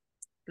great.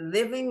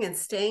 Living and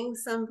staying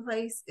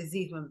someplace is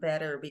even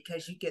better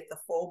because you get the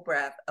full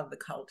breadth of the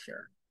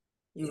culture.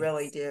 You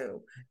really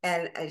do.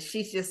 And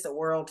she's just a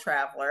world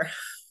traveler.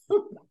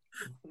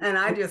 And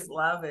I just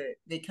love it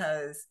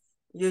because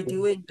you're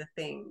doing the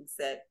things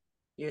that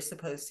you're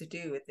supposed to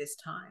do at this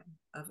time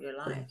of your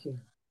life. Thank you.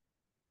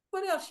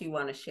 What else you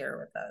want to share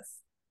with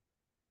us?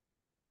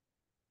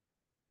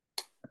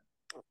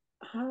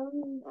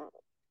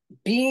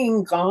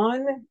 Being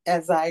gone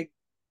as I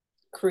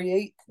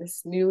create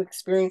this new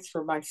experience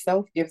for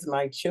myself gives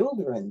my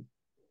children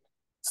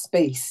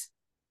space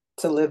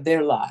to live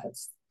their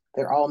lives.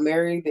 They're all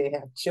married, they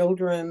have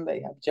children,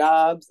 they have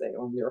jobs, they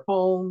own their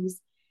homes,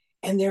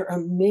 and they're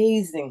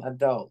amazing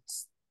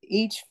adults.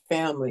 Each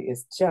family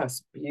is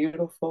just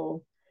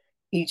beautiful.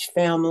 Each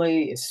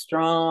family is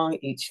strong.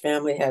 Each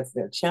family has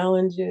their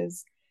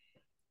challenges.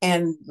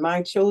 And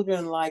my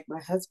children, like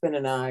my husband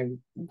and I,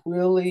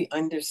 really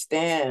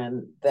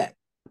understand that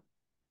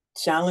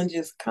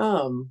challenges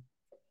come,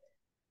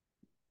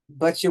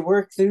 but you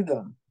work through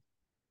them.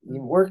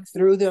 You work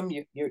through them.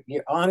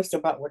 You're honest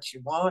about what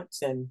you want,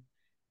 and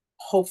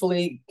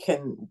hopefully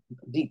can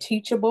be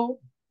teachable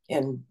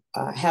and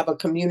have a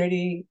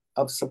community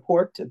of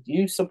support to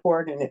you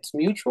support, and it's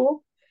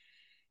mutual.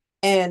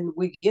 And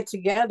we get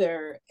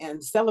together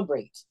and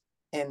celebrate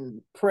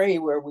and pray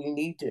where we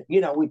need to.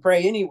 We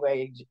pray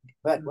anyway,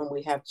 but when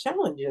we have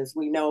challenges,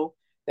 we know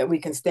that we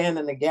can stand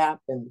in the gap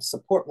and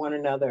support one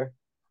another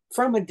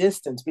from a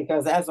distance,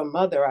 because as a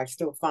mother, I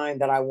still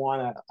find that I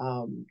want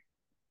to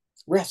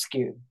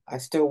rescue. I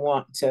still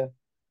want to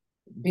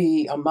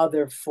be a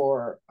mother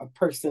for a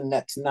person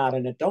that's not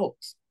an adult,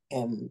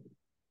 and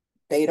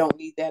they don't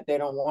need that, they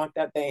don't want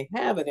that, they ain't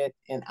having it,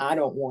 and I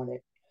don't want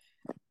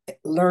it.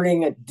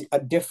 Learning a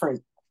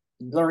different,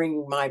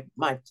 learning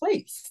my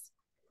place,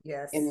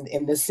 yes,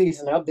 in this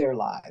season of their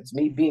lives,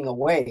 me being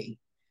away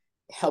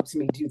helps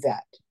me do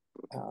that.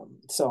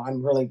 So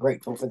I'm really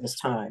grateful for this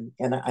time,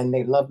 and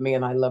they love me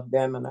and I love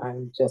them, and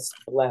I'm just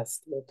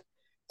blessed with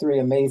 3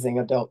 amazing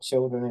adult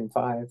children and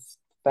 5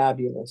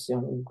 fabulous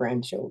young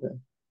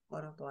grandchildren.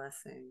 what a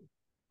blessing.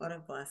 What a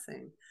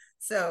blessing.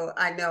 So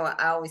I know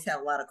I always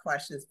have a lot of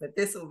questions, but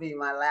this will be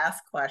my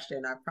last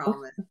question, I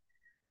promise.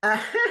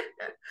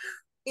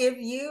 If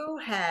you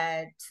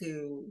had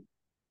to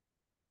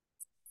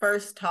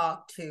first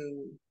talk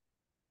to,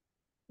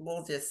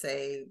 we'll just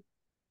say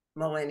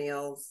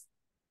millennials,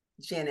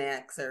 Gen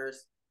Xers,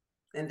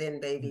 and then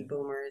baby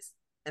boomers,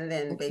 and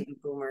then baby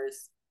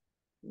boomers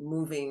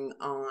moving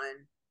on.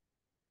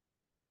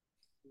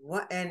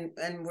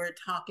 And we're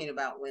talking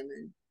about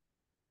women.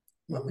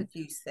 What would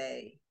you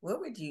say?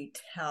 What would you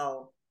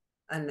tell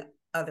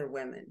other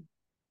women?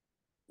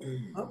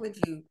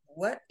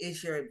 What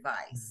is your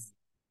advice?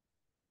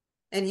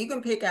 And you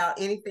can pick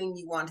out anything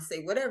you want to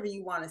say, whatever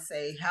you want to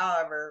say,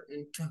 however,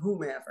 and to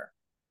whomever.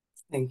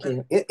 Thank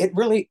you. It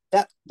really,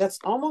 that's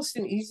almost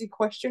an easy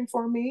question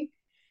for me.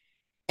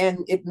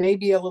 And it may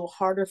be a little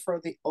harder for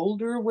the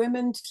older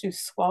women to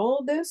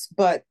swallow this,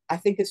 but I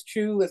think it's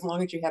true as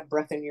long as you have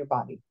breath in your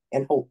body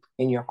and hope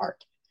in your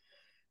heart.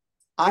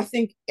 I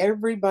think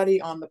everybody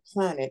on the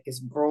planet is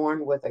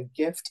born with a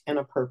gift and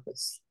a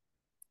purpose.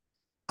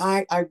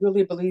 I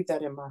really believe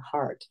that in my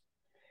heart.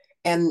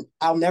 And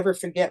I'll never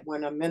forget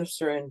when a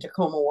minister in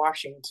Tacoma,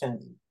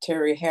 Washington,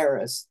 Terry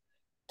Harris,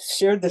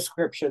 shared the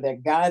scripture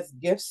that God's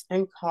gifts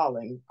and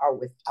calling are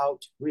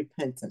without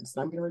repentance.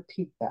 And I'm going to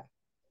repeat that.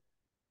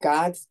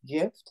 God's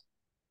gift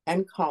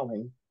and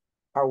calling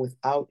are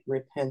without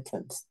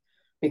repentance.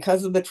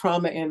 Because of the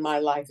trauma in my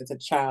life as a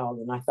child,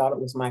 and I thought it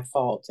was my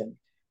fault, and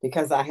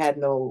because I had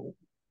no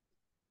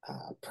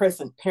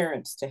present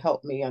parents to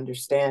help me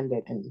understand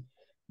it and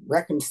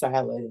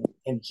reconcile it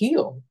and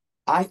heal,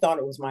 I thought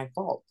it was my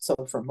fault. So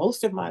for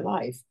most of my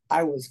life,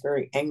 I was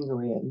very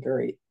angry and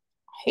very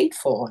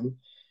hateful, and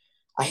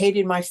I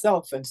hated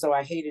myself, and so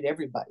I hated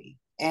everybody.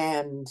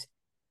 And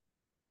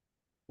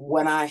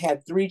when I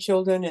had 3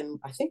 children, and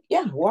I think,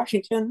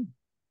 Washington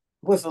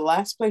was the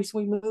last place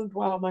we moved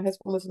while my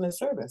husband was in the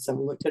service. And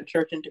we went to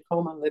church in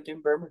Tacoma and lived in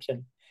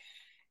Bremerton.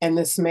 And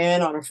this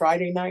man on a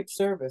Friday night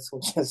service,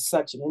 which is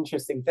such an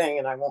interesting thing,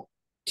 and I won't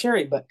share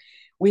it, but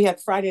we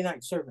had Friday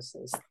night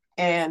services.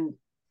 And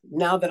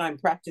now that I'm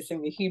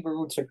practicing the Hebrew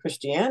roots of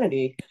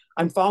Christianity,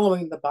 I'm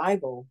following the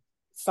Bible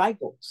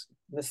cycles.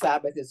 The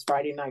Sabbath is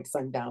Friday night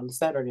sundown,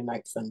 Saturday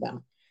night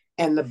sundown.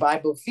 And the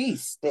Bible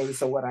feast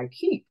days are what I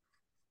keep.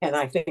 And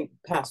I think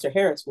Pastor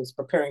Harris was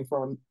preparing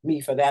for me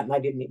for that, and I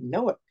didn't even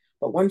know it.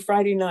 But one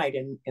Friday night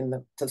in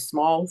the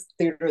small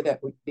theater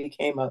that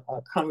became a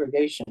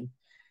congregation,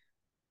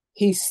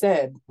 he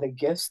said, the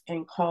gifts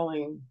and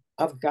calling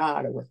of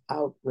God are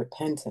without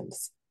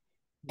repentance.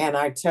 And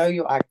I tell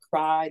you, I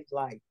cried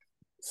like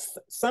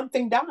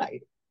something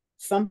died.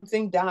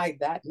 Something died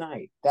that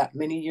night, that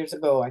many years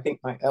ago. I think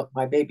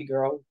my baby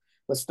girl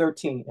was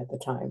 13 at the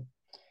time.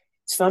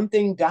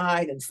 Something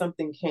died and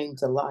something came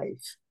to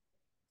life.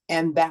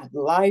 And that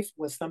life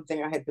was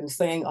something I had been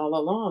saying all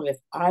along. If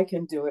I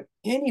can do it,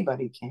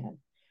 anybody can.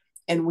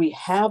 And we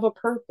have a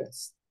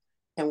purpose.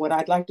 And what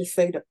I'd like to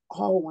say to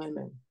all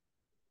women,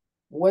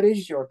 what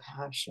is your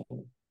passion?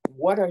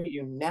 What are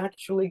you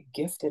naturally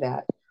gifted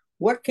at?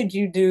 What could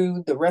you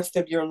do the rest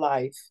of your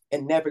life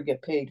and never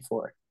get paid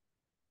for it?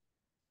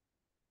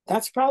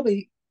 That's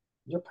probably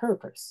your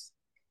purpose.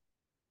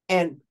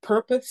 And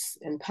purpose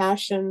and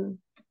passion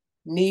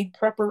need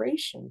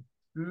preparation.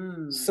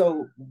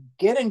 So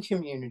get in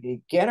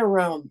community, get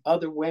around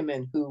other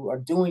women who are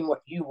doing what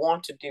you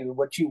want to do,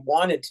 what you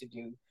wanted to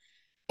do.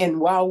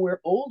 And while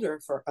we're older,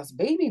 for us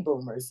baby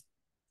boomers,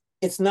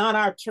 it's not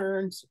our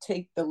turn to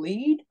take the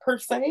lead per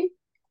se.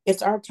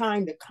 It's our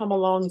time to come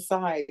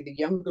alongside the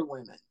younger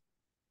women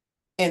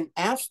and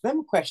ask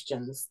them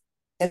questions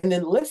and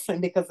then listen,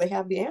 because they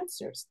have the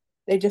answers.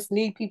 They just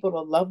need people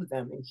to love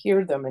them and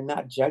hear them and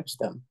not judge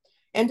them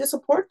and to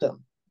support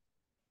them.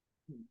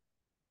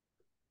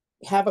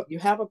 You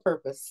have a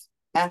purpose.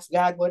 Ask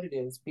God what it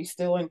is. Be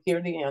still and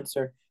hear the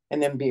answer,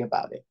 and then be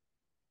about it.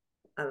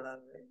 I love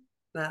it.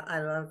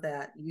 I love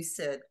that. You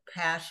said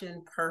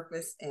passion,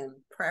 purpose, and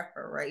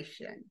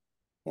preparation.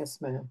 Yes,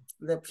 ma'am.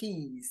 The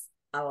P's.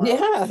 I love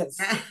yes.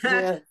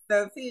 yes.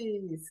 The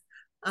P's.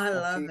 I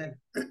love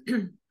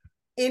it.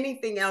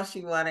 Anything else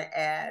you want to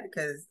add?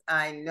 Because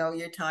I know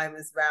your time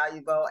is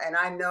valuable, and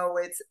I know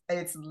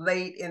it's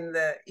late in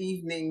the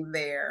evening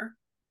there.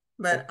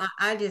 But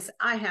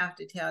I have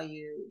to tell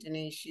you,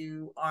 Denise,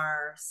 you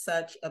are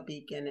such a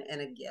beacon and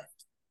a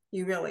gift.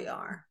 You really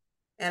are.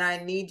 And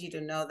I need you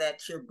to know that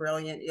you're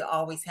brilliant. You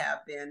always have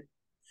been.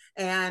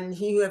 And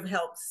you have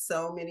helped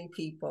so many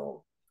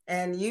people.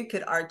 And you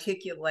could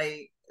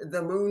articulate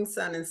the moon,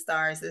 sun, and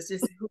stars. It's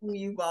just who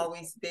you've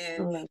always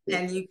been.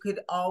 And you could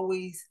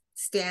always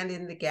stand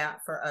in the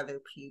gap for other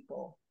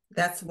people.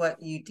 That's what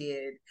you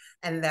did,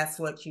 and that's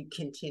what you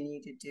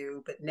continue to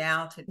do. But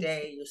now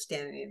today, you're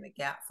standing in the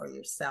gap for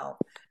yourself.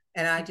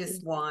 And I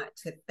just want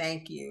to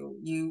thank you.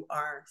 You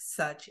are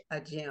such a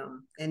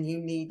gem, and you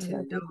need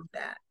to know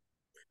that.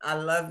 I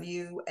love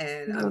you,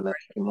 and I'm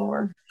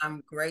grateful.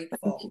 I'm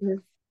grateful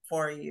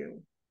for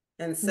you.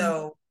 And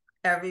so,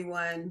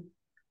 everyone,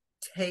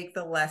 take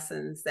the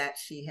lessons that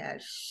she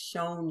has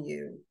shown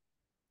you,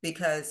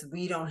 because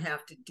we don't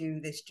have to do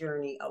this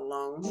journey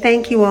alone.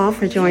 Thank you all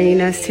for joining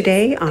us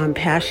today on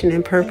Passion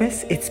and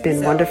Purpose. It's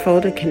been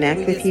wonderful to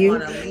connect with you,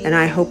 and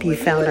I hope you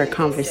found our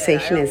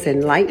conversation as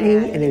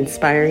enlightening and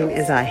inspiring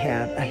as I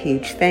have. A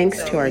huge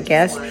thanks to our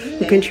guests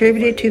who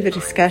contributed to the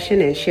discussion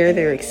and shared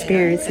their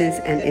experiences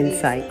and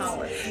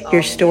insights.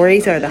 Your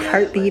stories are the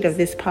heartbeat of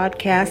this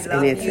podcast,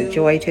 and it's a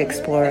joy to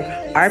explore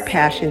our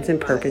passions and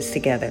purpose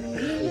together.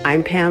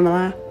 I'm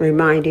Pamela,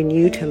 reminding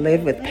you to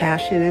live with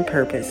passion and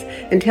purpose.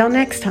 Until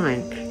next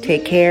time,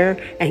 take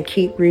care and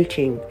keep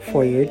reaching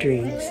for your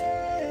dreams.